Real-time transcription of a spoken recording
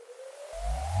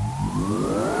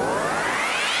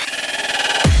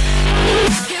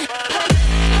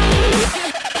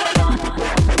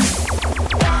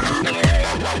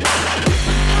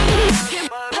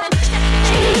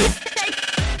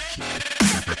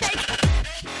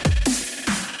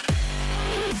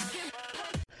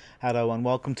Hello and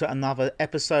welcome to another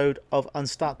episode of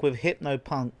Unstuck with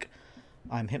Hypnopunk.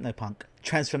 I'm Hypnopunk,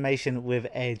 Transformation with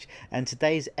Edge, and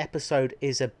today's episode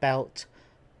is about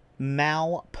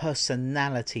male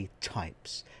personality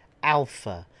types: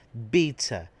 alpha,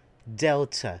 beta,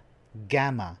 delta,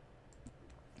 gamma,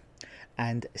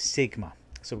 and sigma.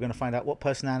 So we're going to find out what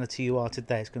personality you are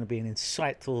today. It's going to be an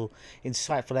insightful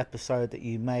episode that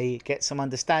you may get some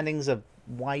understandings of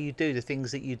why you do the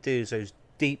things that you do, those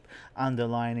deep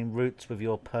underlying roots with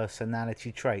your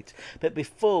personality traits. But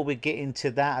before we get into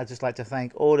that, I'd just like to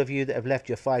thank all of you that have left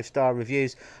your 5-star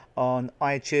reviews on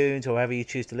iTunes or wherever you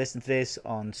choose to listen to this,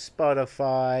 on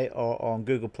Spotify or on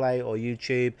Google Play or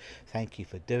YouTube. Thank you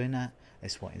for doing that.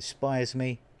 It's what inspires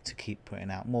me to keep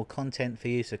putting out more content for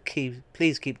you, so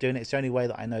please keep doing it. It's the only way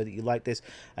that I know that you like this,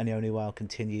 and the only way I'll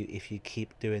continue if you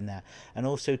keep doing that. And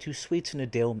also, to sweeten the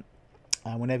deal,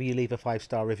 whenever you leave a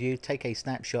 5-star review, take a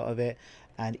snapshot of it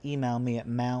and email me at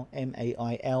mail,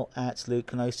 M-A-I-L, at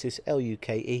Lukenosis,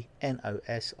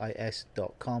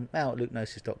 Lukenosis.com, mail at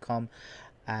lukenosis.com.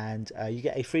 And you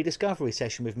get a free discovery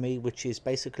session with me, which is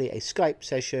basically a Skype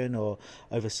session or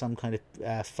over some kind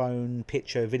of phone,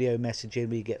 picture, video messaging.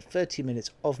 We get 30 minutes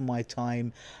of my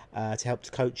time to help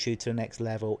to coach you to the next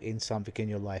level in something in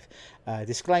your life.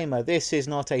 Disclaimer: this is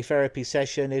not a therapy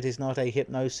session. It is not a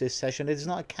hypnosis session. It is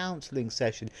not a counseling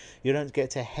session. You don't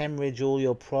get to hemorrhage all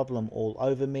your problem all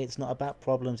over me. It's not about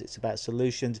problems. It's about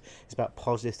solutions. It's about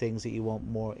positive things that you want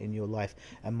more in your life,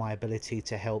 and my ability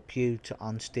to help you to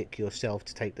unstick yourself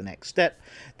to take the next step.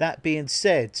 That being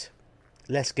said,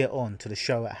 let's get on to the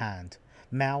show at hand.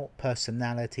 Male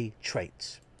personality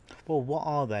traits. Well, what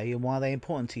are they and why are they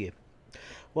important to you?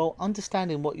 Well,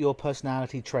 understanding what your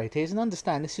personality trait is, and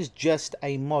understand this is just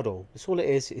a model. That's all it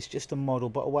is. It's just a model,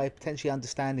 but a way of potentially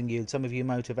understanding you and some of your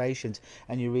motivations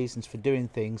and your reasons for doing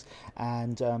things.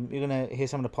 And you're going to hear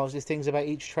some of the positive things about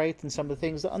each trait and some of the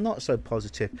things that are not so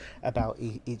positive about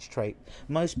each trait.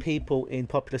 Most people in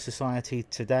popular society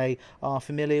today are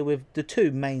familiar with the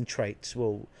two main traits.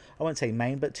 Well, I won't say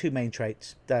main, but two main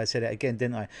traits. I said it again,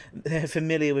 didn't I? They're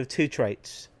familiar with two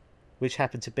traits, which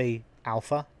happen to be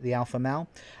alpha, the alpha male,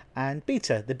 and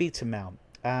beta, the beta male.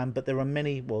 But there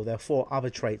are 4 other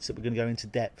traits that we're going to go into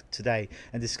depth today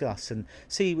and discuss and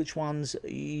see which one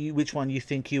you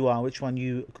think you are, which one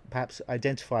you perhaps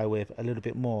identify with a little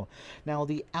bit more. Now,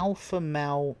 the alpha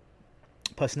male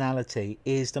personality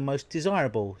is the most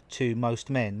desirable to most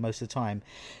men most of the time.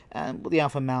 The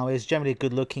alpha male is generally a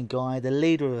good-looking guy, the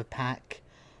leader of a pack,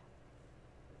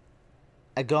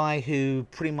 a guy who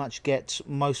pretty much gets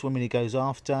most women he goes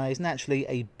after, is naturally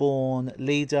a born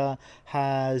leader,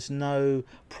 has no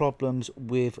problems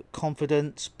with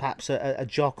confidence, perhaps a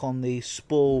jock on the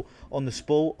school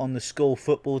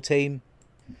football team,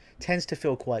 tends to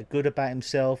feel quite good about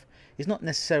himself. He's not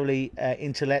necessarily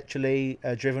intellectually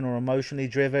driven or emotionally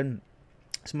driven.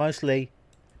 It's mostly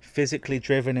physically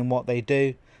driven in what they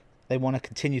do. They want to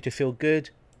continue to feel good.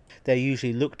 They're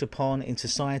usually looked upon in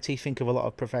society. Think of a lot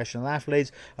of professional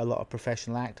athletes, a lot of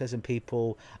professional actors and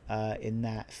people in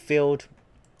that field.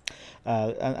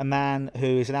 A man who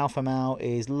is an alpha male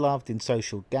is loved in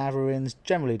social gatherings,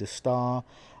 generally the star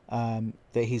that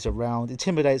he's around.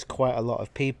 Intimidates quite a lot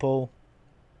of people.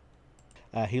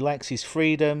 He likes his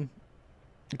freedom.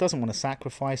 He doesn't want to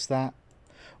sacrifice that.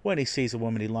 When he sees a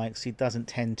woman he likes, he doesn't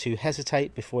tend to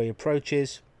hesitate before he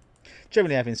approaches.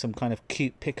 Generally having some kind of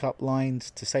cute pick-up lines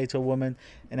to say to a woman,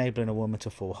 enabling a woman to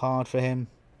fall hard for him.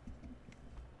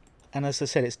 And as I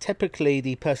said, it's typically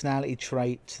the personality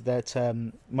trait that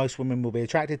most women will be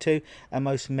attracted to, and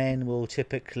most men will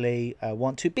typically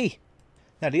want to be.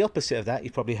 Now, the opposite of that,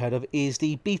 you've probably heard of, is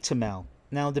the beta male.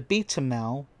 Now, the beta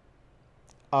male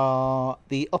are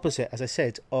the opposite, as I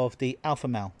said, of the alpha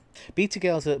male. Beta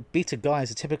guys are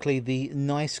typically the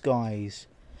nice guys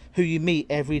who you meet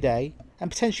every day,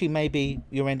 and potentially maybe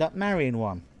you'll end up marrying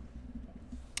one.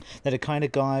 They're the kind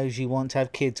of guys you want to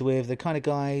have kids with, the kind of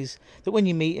guys that when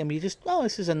you meet them, you just, oh,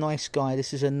 this is a nice guy,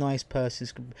 this is a nice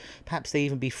person. Perhaps they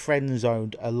even be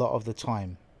friend-zoned a lot of the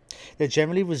time. They're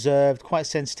generally reserved, quite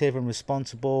sensitive and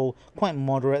responsible, quite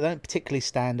moderate. They don't particularly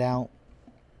stand out.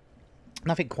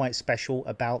 Nothing quite special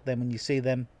about them when you see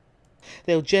them.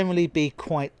 They'll generally be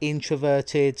quite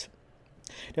introverted.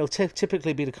 They'll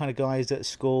typically be the kind of guys at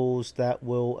schools that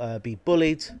will be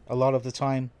bullied a lot of the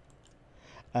time.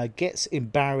 Gets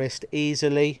embarrassed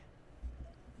easily.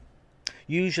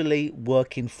 Usually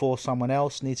working for someone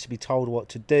else, needs to be told what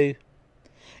to do.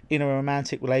 In a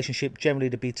romantic relationship, generally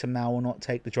the beta male will not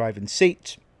take the driving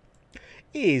seat.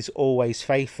 He is always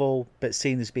faithful, but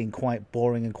seen as being quite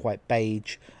boring and quite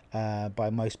beige by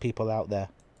most people out there.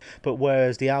 But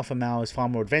whereas the alpha male is far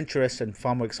more adventurous and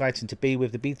far more exciting to be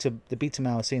with, the beta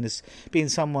male is seen as being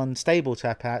someone stable to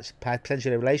have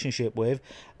potentially a relationship with,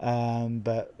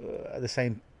 but at the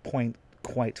same point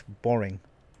quite boring.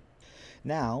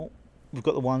 Now we've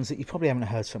got the ones that you probably haven't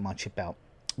heard so much about.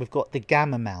 We've got the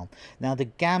gamma male. Now the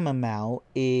gamma male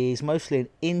is mostly an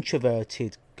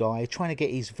introverted guy trying to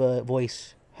get his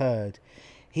voice heard.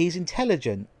 He's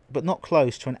intelligent but not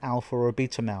close to an alpha or a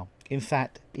beta male. In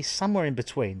fact, he's somewhere in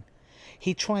between.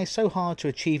 He tries so hard to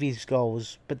achieve his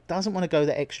goals, but doesn't want to go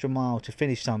the extra mile to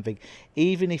finish something,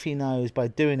 even if he knows by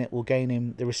doing it will gain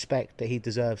him the respect that he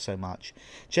deserves so much.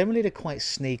 Generally, they're quite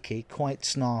sneaky, quite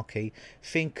snarky.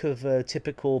 Think of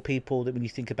typical people that when you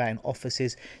think about in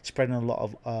offices, spreading a lot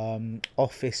of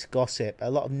office gossip, a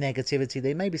lot of negativity.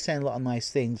 They may be saying a lot of nice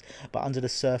things, but under the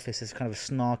surface, there's kind of a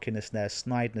snarkiness there, a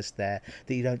snideness there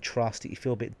that you don't trust, that you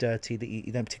feel a bit dirty, that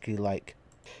you don't particularly like.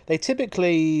 They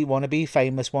typically want to be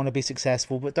famous, want to be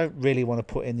successful, but don't really want to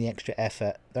put in the extra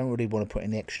effort, don't really want to put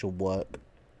in the extra work.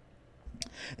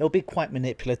 They'll be quite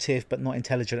manipulative, but not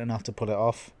intelligent enough to pull it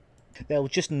off. They'll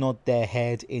just nod their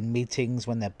head in meetings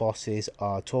when their bosses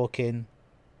are talking.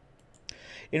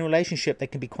 In a relationship, they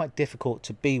can be quite difficult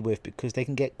to be with because they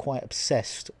can get quite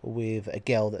obsessed with a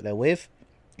girl that they're with,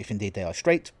 if indeed they are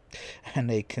straight. And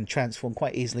they can transform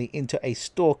quite easily into a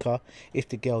stalker if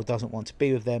the girl doesn't want to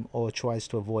be with them or tries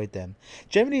to avoid them.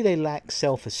 Generally, they lack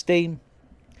self-esteem.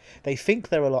 They think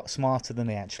they're a lot smarter than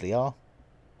they actually are.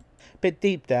 But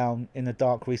deep down, in the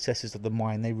dark recesses of the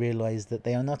mind, they realise that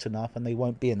they are not enough and they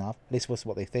won't be enough. This was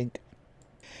what they think.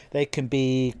 They can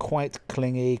be quite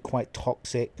clingy, quite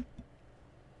toxic.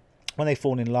 When they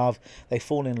fall in love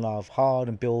hard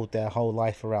and build their whole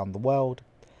life around the world.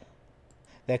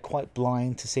 They're quite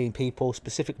blind to seeing people,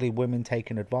 specifically women,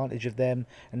 taking advantage of them,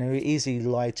 and they're easily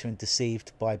lied to and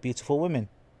deceived by beautiful women.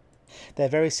 They're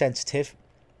very sensitive,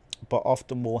 but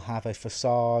often will have a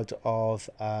facade of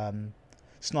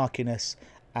snarkiness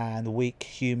and weak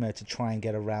humour to try and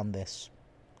get around this.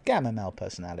 Gamma male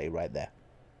personality right there.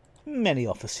 Many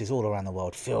offices all around the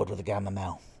world filled with a gamma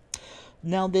male.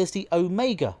 Now there's the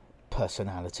omega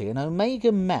personality. An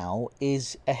omega male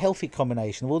is a healthy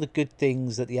combination of all the good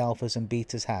things that the alphas and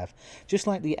betas have. Just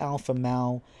like the alpha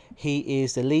male, he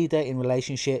is the leader in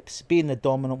relationships, being the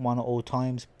dominant one at all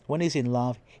times. When he's in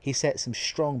love, he sets some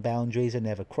strong boundaries and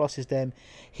never crosses them.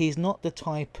 He's not the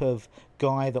type of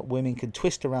guy that women can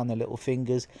twist around their little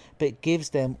fingers, but gives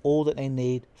them all that they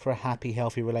need for a happy,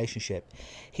 healthy relationship.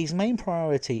 His main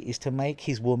priority is to make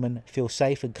his woman feel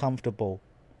safe and comfortable.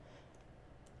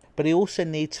 But he also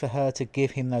needs for her to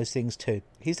give him those things too.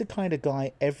 He's the kind of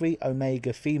guy every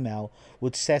omega female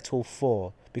would settle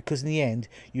for, because in the end,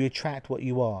 you attract what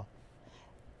you are.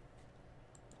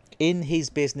 In his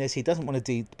business, he doesn't want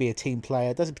to be a team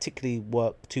player, doesn't particularly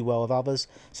work too well with others,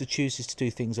 so chooses to do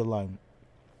things alone.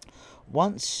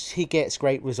 Once he gets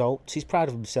great results, he's proud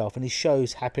of himself and he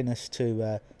shows happiness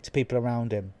to people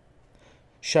around him,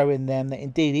 showing them that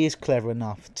indeed he is clever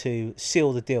enough to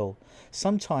seal the deal.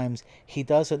 Sometimes he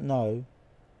doesn't know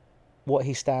what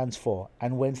he stands for,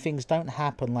 and when things don't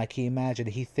happen like he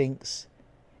imagined, he thinks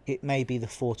it may be the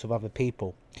fault of other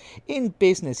people. In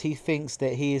business, he thinks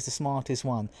that he is the smartest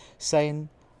one, saying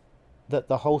that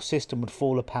the whole system would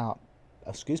fall apart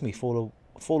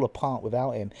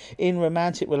without him. In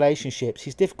romantic relationships,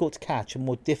 he's difficult to catch and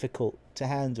more difficult to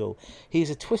handle. He's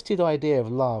a twisted idea of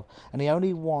love, and he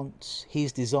only wants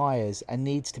his desires and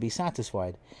needs to be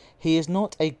satisfied. He is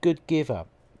not a good giver,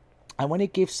 and when he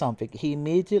gives something, he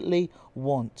immediately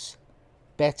wants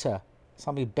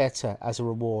something better as a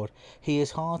reward. He is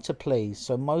hard to please,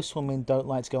 so most women don't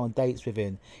like to go on dates with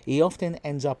him. He often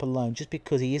ends up alone just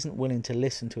because he isn't willing to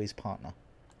listen to his partner.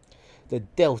 The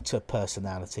Delta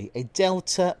personality. A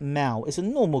Delta male is a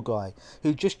normal guy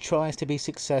who just tries to be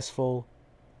successful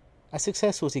as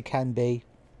he can be,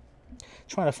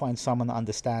 trying to find someone that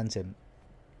understands him.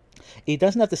 He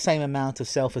doesn't have the same amount of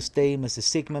self-esteem as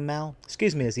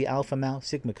the alpha male,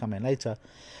 Sigma coming later,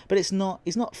 but he's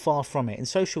not far from it. In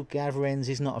social gatherings,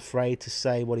 he's not afraid to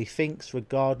say what he thinks,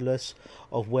 regardless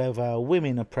of whether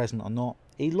women are present or not.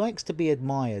 He likes to be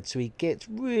admired, so he gets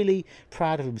really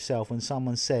proud of himself when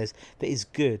someone says that he's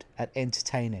good at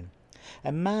entertaining.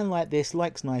 A man like this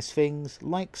likes nice things,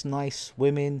 likes nice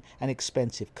women and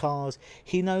expensive cars.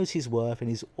 He knows his worth and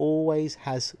he always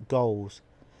has goals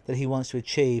that he wants to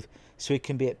achieve so he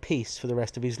can be at peace for the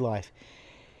rest of his life.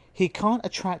 He can't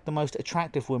attract the most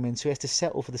attractive women, so he has to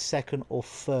settle for the second or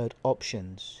third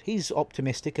options. He's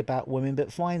optimistic about women,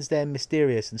 but finds them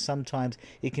mysterious, and sometimes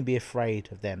he can be afraid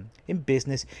of them. In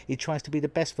business, he tries to be the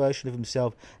best version of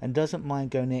himself and doesn't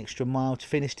mind going the extra mile to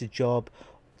finish the job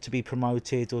to be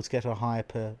promoted or to get a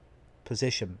higher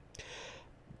position.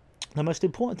 The most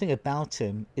important thing about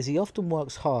him is he often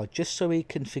works hard just so he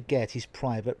can forget his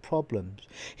private problems.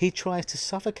 He tries to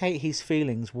suffocate his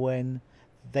feelings when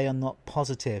they are not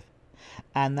positive,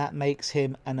 and that makes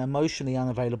him an emotionally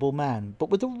unavailable man. But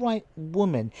with the right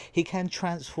woman, he can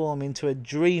transform into a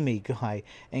dreamy guy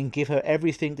and give her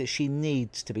everything that she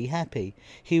needs to be happy.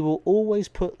 He will always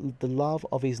put the love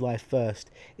of his life first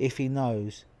if he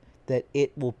knows that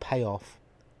it will pay off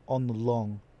on the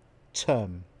long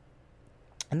term.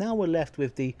 And now we're left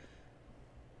with the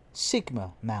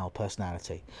Sigma male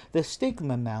personality. The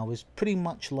Sigma male is pretty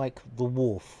much like the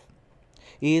wolf.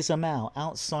 He is a male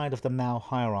outside of the male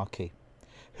hierarchy,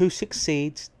 who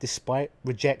succeeds despite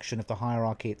rejection of the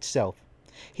hierarchy itself.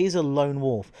 He is a lone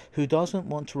wolf who doesn't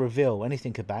want to reveal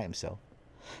anything about himself,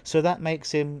 so that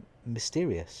makes him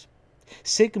mysterious.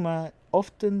 Sigma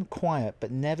often quiet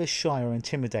but never shy or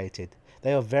intimidated.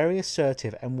 They are very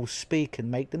assertive and will speak and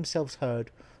make themselves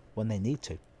heard when they need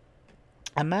to.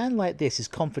 A man like this is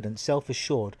confident,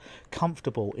 self-assured,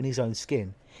 comfortable in his own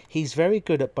skin. He's very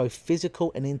good at both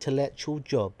physical and intellectual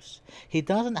jobs. He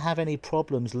doesn't have any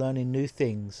problems learning new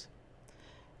things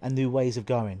and new ways of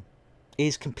going. He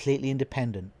is completely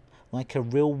independent, like a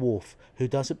real wolf who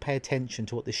doesn't pay attention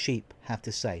to what the sheep have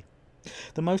to say.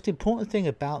 The most important thing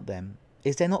about them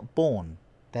is they're not born,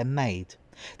 they're made.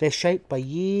 They're shaped by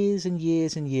years and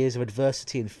years and years of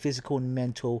adversity and physical and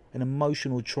mental and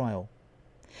emotional trial.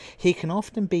 He can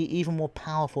often be even more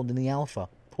powerful than the Alpha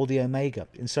or the Omega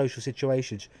in social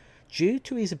situations due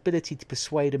to his ability to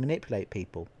persuade and manipulate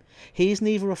people. He is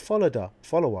neither a follower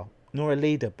nor a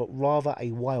leader, but rather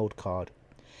a wild card.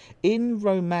 In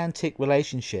romantic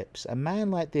relationships, a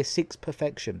man like this seeks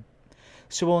perfection,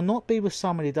 so will not be with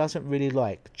someone he doesn't really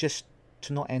like just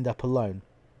to not end up alone.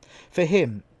 For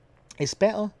him, it's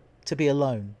better to be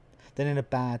alone than in a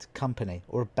bad company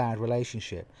or a bad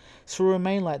relationship. So he'll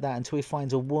remain like that until he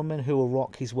finds a woman who will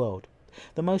rock his world.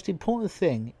 The most important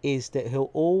thing is that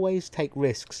he'll always take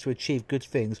risks to achieve good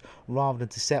things rather than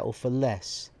to settle for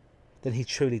less than he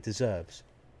truly deserves.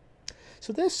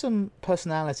 So there's some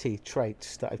personality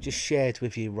traits that I've just shared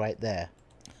with you right there.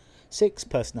 6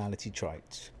 personality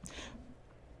traits.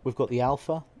 We've got the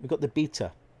Alpha, we've got the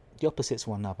Beta, the opposites of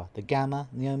one another. The Gamma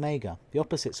and the Omega, the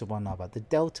opposites of one another. The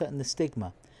Delta and the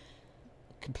Sigma,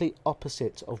 complete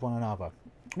opposites of one another.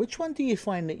 Which one do you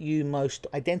find that you most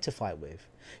identify with?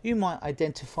 You might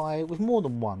identify with more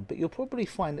than one, but you'll probably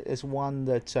find that there's one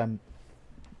that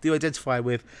you identify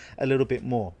with a little bit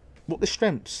more. What are the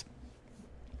strengths?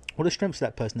 What are the strengths of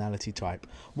that personality type?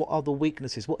 What are the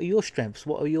weaknesses? What are your strengths?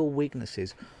 What are your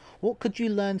weaknesses? What could you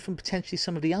learn from potentially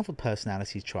some of the other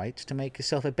personality traits to make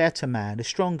yourself a better man, a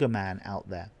stronger man out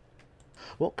there?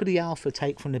 What could the Alpha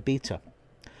take from the Beta?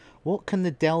 What can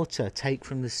the Delta take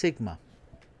from the Sigma?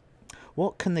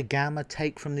 What can the Gamma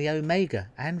take from the Omega,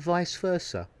 and vice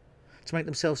versa, to make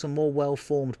themselves a more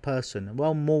well-formed person, a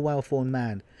more well-formed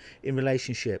man in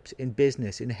relationships, in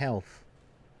business, in health?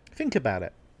 Think about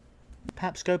it.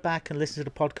 Perhaps go back and listen to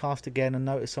the podcast again and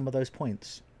notice some of those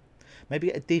points. Maybe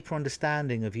get a deeper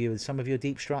understanding of you and some of your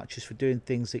deep structures for doing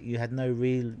things that you had no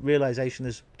realization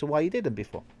as to why you did them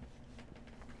before.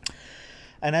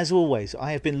 And as always,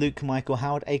 I have been Luke Michael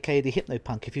Howard, aka the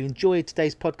Hypnopunk. If you enjoyed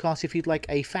today's podcast, if you'd like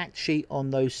a fact sheet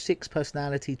on those 6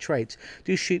 personality traits,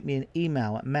 do shoot me an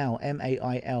email at mail,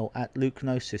 M-A-I-L, at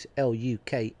lukenosis,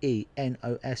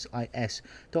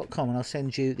 LUKENOSIS.com, and I'll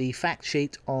send you the fact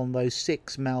sheet on those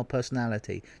 6 male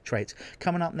personality traits.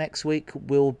 Coming up next week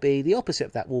will be the opposite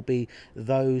of that, will be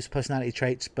those personality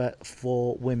traits, but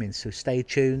for women. So stay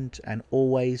tuned and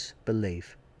always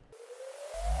believe.